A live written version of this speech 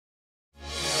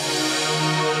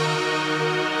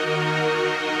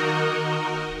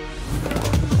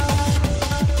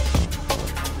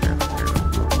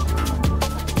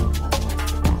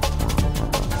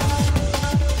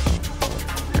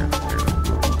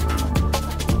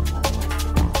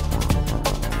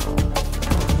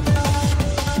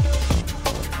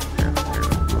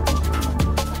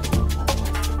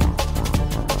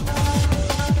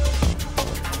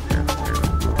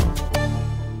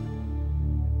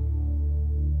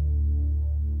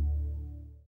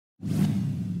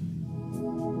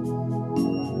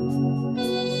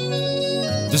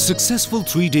The successful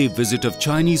three-day visit of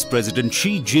Chinese President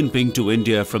Xi Jinping to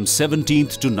India from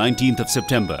 17th to 19th of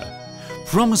September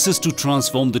promises to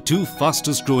transform the two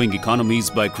fastest-growing economies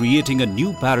by creating a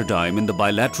new paradigm in the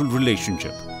bilateral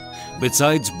relationship,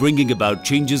 besides bringing about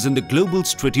changes in the global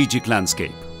strategic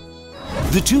landscape.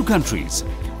 The two countries,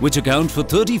 which account for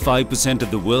 35%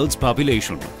 of the world's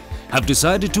population, have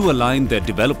decided to align their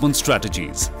development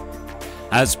strategies.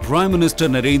 As Prime Minister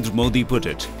Narendra Modi put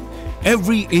it,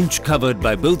 every inch covered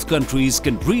by both countries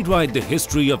can rewrite the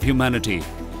history of humanity,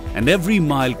 and every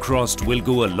mile crossed will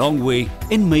go a long way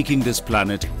in making this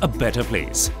planet a better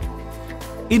place.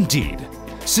 Indeed,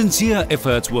 sincere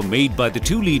efforts were made by the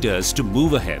two leaders to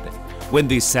move ahead when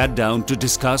they sat down to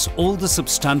discuss all the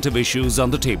substantive issues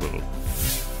on the table.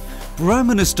 Prime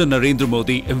Minister Narendra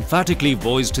Modi emphatically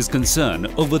voiced his concern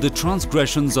over the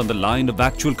transgressions on the line of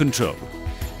actual control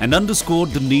and underscored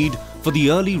the need for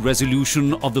the early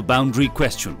resolution of the boundary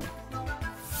question.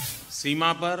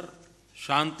 सीमा पर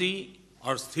शांति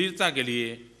और स्थिरता के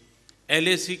लिए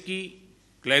LAC की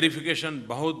clarification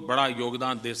बहुत बड़ा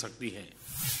योगदान दे सकती है.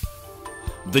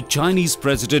 The Chinese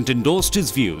president endorsed his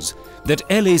views that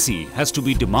LAC has to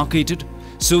be demarcated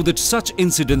so that such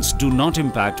incidents do not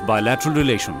impact bilateral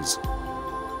relations.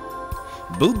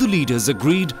 Both the leaders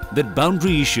agreed that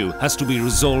boundary issue has to be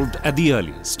resolved at the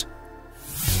earliest.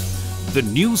 The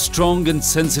new strong and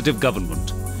sensitive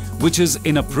government, which is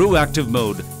in a proactive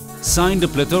mode, signed a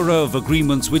plethora of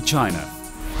agreements with China,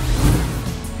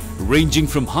 ranging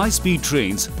from high-speed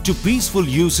trains to peaceful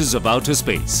uses of outer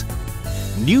space.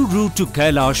 New route to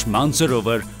Kailash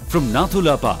Mansarovar from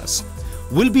Nathula Pass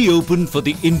will be opened for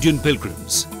the Indian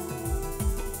pilgrims.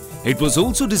 It was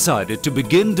also decided to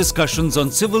begin discussions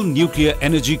on civil nuclear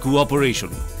energy cooperation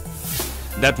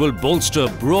that will bolster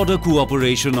broader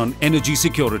cooperation on energy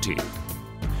security.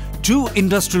 Two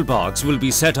industrial parks will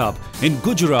be set up in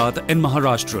Gujarat and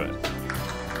Maharashtra.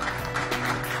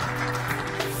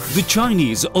 The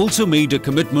Chinese also made a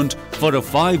commitment for a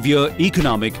 5-year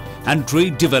economic and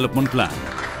trade development plan.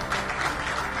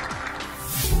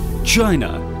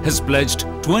 China has pledged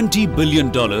 $20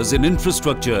 billion in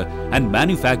infrastructure and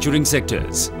manufacturing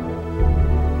sectors.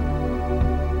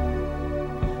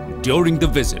 During the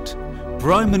visit,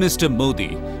 Prime Minister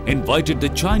Modi invited the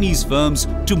Chinese firms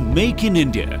to make in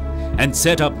India and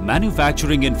set up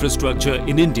manufacturing infrastructure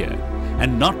in India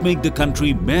and not make the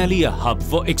country merely a hub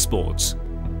for exports,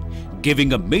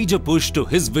 giving a major push to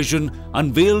his vision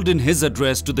unveiled in his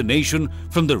address to the nation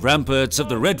from the ramparts of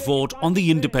the Red Fort on the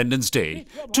Independence Day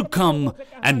to come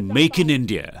and make in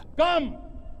India. Come,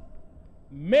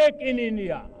 make in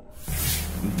India.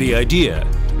 The idea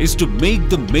is to make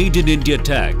the Made in India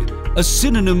tag a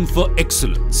synonym for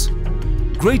excellence,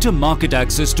 greater market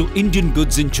access to Indian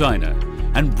goods in China,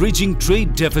 and bridging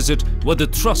trade deficit were the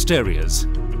thrust areas.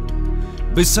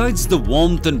 Besides the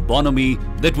warmth and bonhomie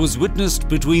that was witnessed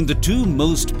between the two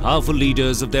most powerful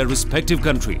leaders of their respective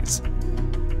countries,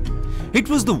 it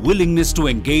was the willingness to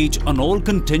engage on all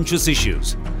contentious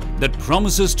issues that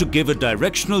promises to give a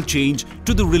directional change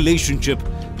to the relationship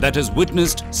that has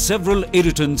witnessed several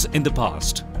irritants in the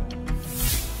past.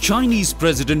 Chinese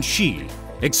President Xi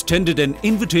extended an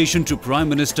invitation to Prime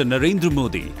Minister Narendra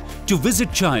Modi to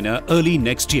visit China early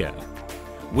next year.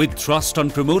 With thrust on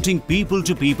promoting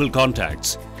people-to-people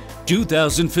contacts,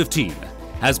 2015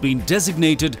 has been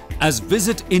designated as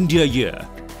Visit India Year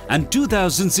and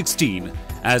 2016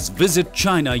 as Visit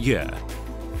China Year.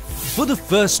 For the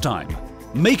first time,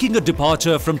 making a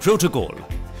departure from protocol,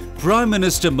 Prime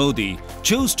Minister Modi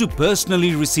chose to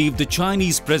personally receive the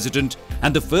Chinese President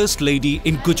and the First Lady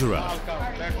in Gujarat.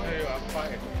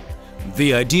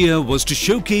 The idea was to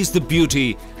showcase the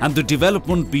beauty and the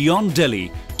development beyond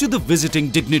Delhi to the visiting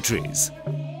dignitaries.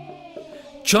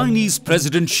 Chinese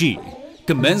President Xi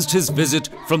commenced his visit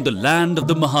from the land of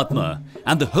the Mahatma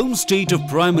and the home state of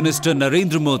Prime Minister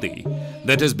Narendra Modi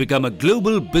that has become a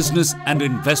global business and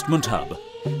investment hub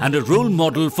and a role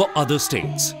model for other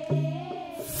states.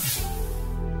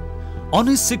 On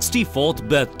his 64th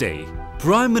birthday,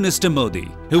 Prime Minister Modi,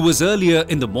 who was earlier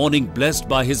in the morning blessed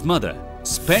by his mother,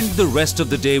 spent the rest of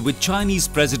the day with Chinese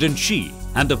President Xi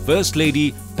and the First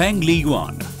Lady Peng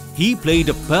Liyuan. He played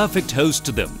a perfect host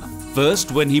to them.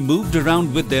 First, when he moved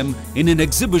around with them in an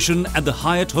exhibition at the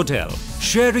Hyatt Hotel,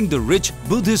 sharing the rich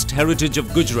Buddhist heritage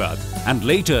of Gujarat, and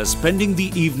later spending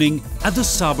the evening at the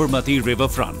Sabarmati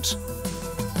riverfront.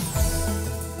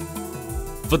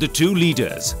 For the two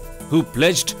leaders, who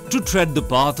pledged to tread the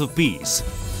path of peace,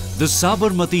 the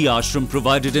Sabarmati ashram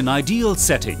provided an ideal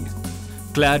setting.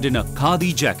 Clad in a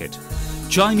khadi jacket,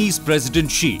 Chinese President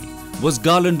Xi was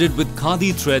garlanded with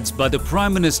khadi threads by the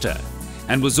Prime Minister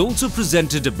and was also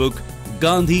presented a book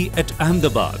Gandhi at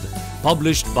Ahmedabad,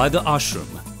 published by the Ashram,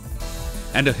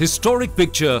 and a historic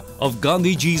picture of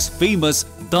Gandhiji's famous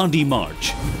Dandi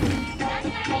March.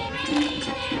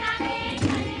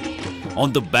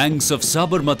 On the banks of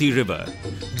Sabarmati River,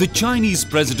 the Chinese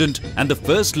President and the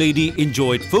First Lady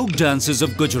enjoyed folk dances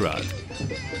of Gujarat.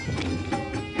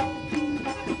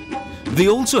 They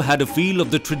also had a feel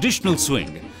of the traditional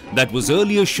swing that was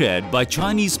earlier shared by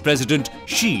Chinese President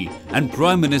Xi and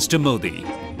Prime Minister Modi.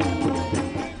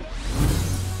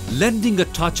 Lending a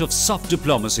touch of soft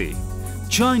diplomacy,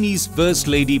 Chinese First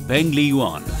Lady Peng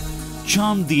Liyuan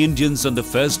charmed the Indians on the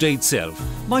first day itself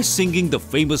by singing the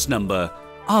famous number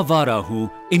Avara Hu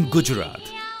in Gujarat.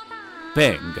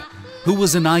 Peng, who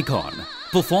was an icon,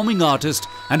 performing artist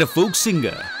and a folk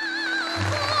singer,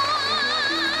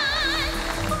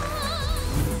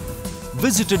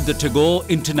 visited the Tagore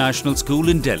International School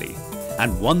in Delhi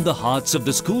and won the hearts of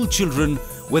the school children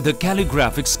with her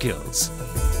calligraphic skills.